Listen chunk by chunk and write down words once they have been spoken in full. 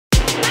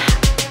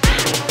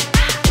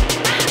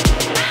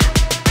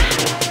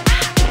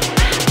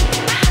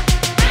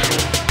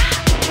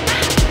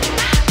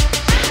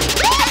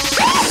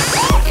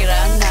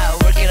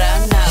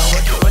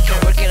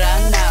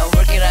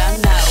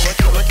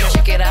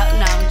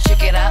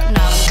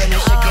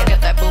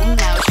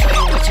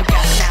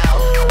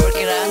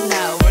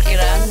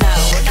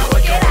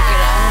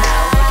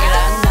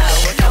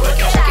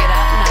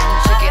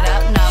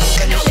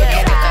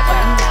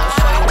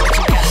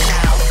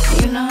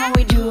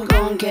you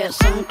gon' get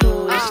some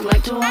clue. It's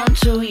like 2 on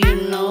 2,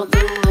 you know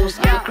the rules.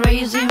 I'm a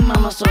crazy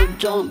mama, so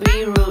don't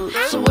be rude.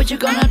 So what you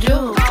gonna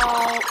do?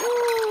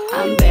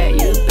 I'm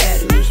bad, you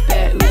bad, who's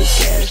bad, who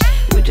cares?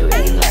 We do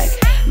it like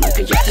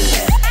Michael Jackson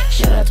bad.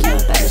 Shout out to my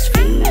baddest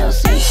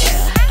females in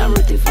hell. I'm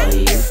rooting for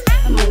you,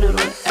 I'm on the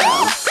road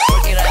L.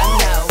 Work it out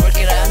now, work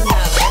it out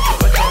now.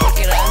 Work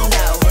it out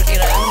now, work it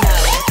out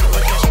now.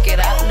 Check it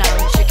out now,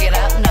 check it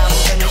out now.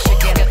 I'm gonna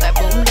shake it, get that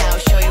boom now.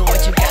 Show you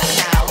what you got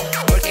now.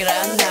 Work it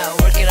out now,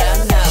 work it out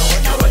now.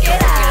 Work it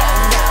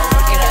out now,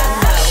 work it out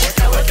now.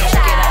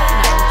 Check it out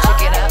now,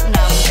 check it out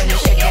now. I'm gonna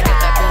shake it, get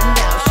that boom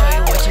now. Show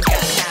you what you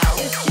got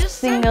now.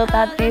 Single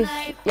Tatis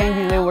yang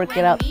judulnya Work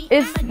It Out.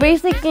 It's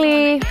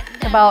basically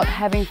about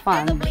having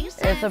fun.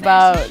 It's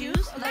about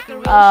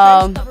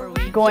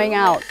going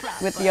out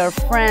with your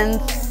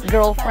friends,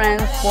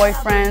 girlfriends,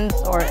 boyfriends,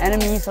 or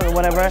enemies or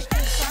whatever.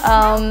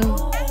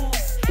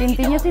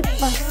 Intinya sih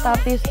pas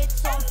Tatis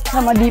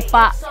sama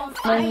Dipa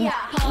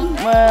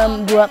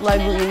membuat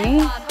lagu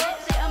ini,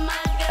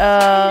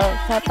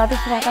 Tatis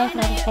serahkan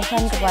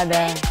 100%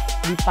 kepada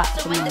Dipa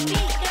semuanya.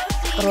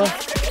 Terus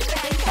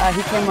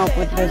he came up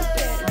with this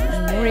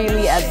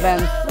really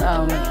advanced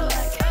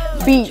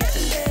beat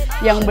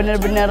yang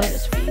bener-bener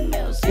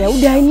ya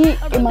udah, ini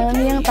emang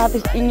ini yang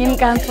Tatis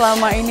inginkan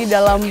selama ini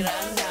dalam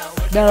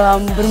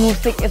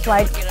bermusik. It's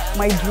like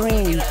my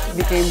dream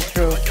became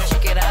true.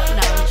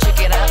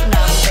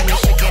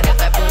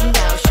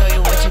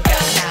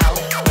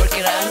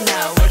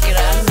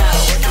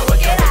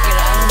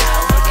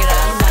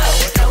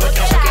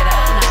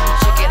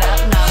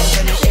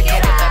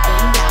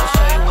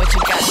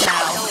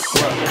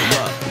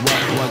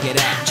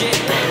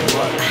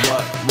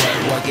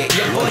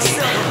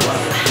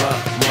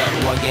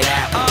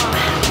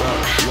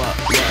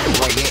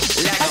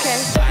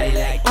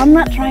 I'm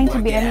not trying to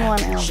be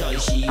anyone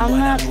else. I'm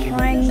not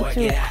trying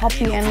to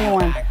copy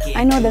anyone.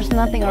 I know there's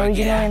nothing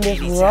original in this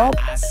world.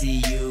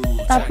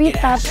 Tapi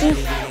Tatis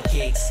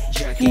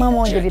cuma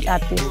mau jadi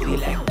Tatis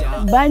gitu.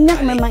 Banyak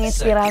memang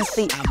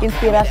inspirasi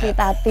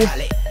Tatis.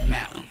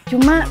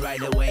 Cuma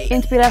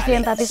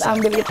inspirasi yang Tatis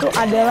ambil itu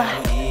adalah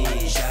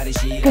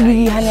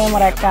kegigihannya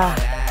mereka,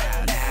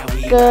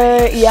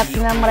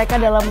 keyakinan mereka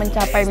dalam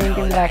mencapai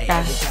mimpi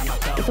mereka.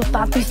 Itu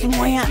Tatis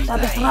semuanya,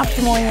 Tatis rap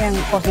semuanya yang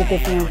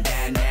positifnya.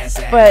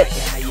 But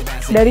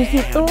dari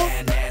situ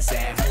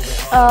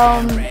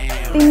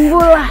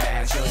timbullah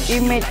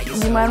image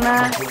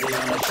dimana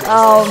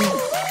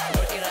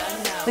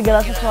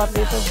segala sesuatu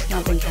itu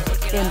nothing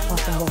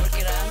impossible.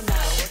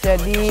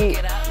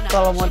 Jadi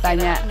kalau mau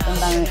tanya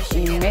tentang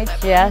image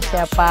ya,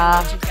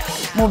 siapa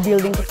mau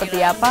building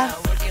seperti apa,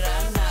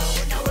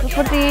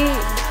 seperti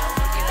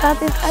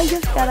Tatis aja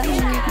sekarang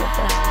ini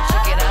gitu.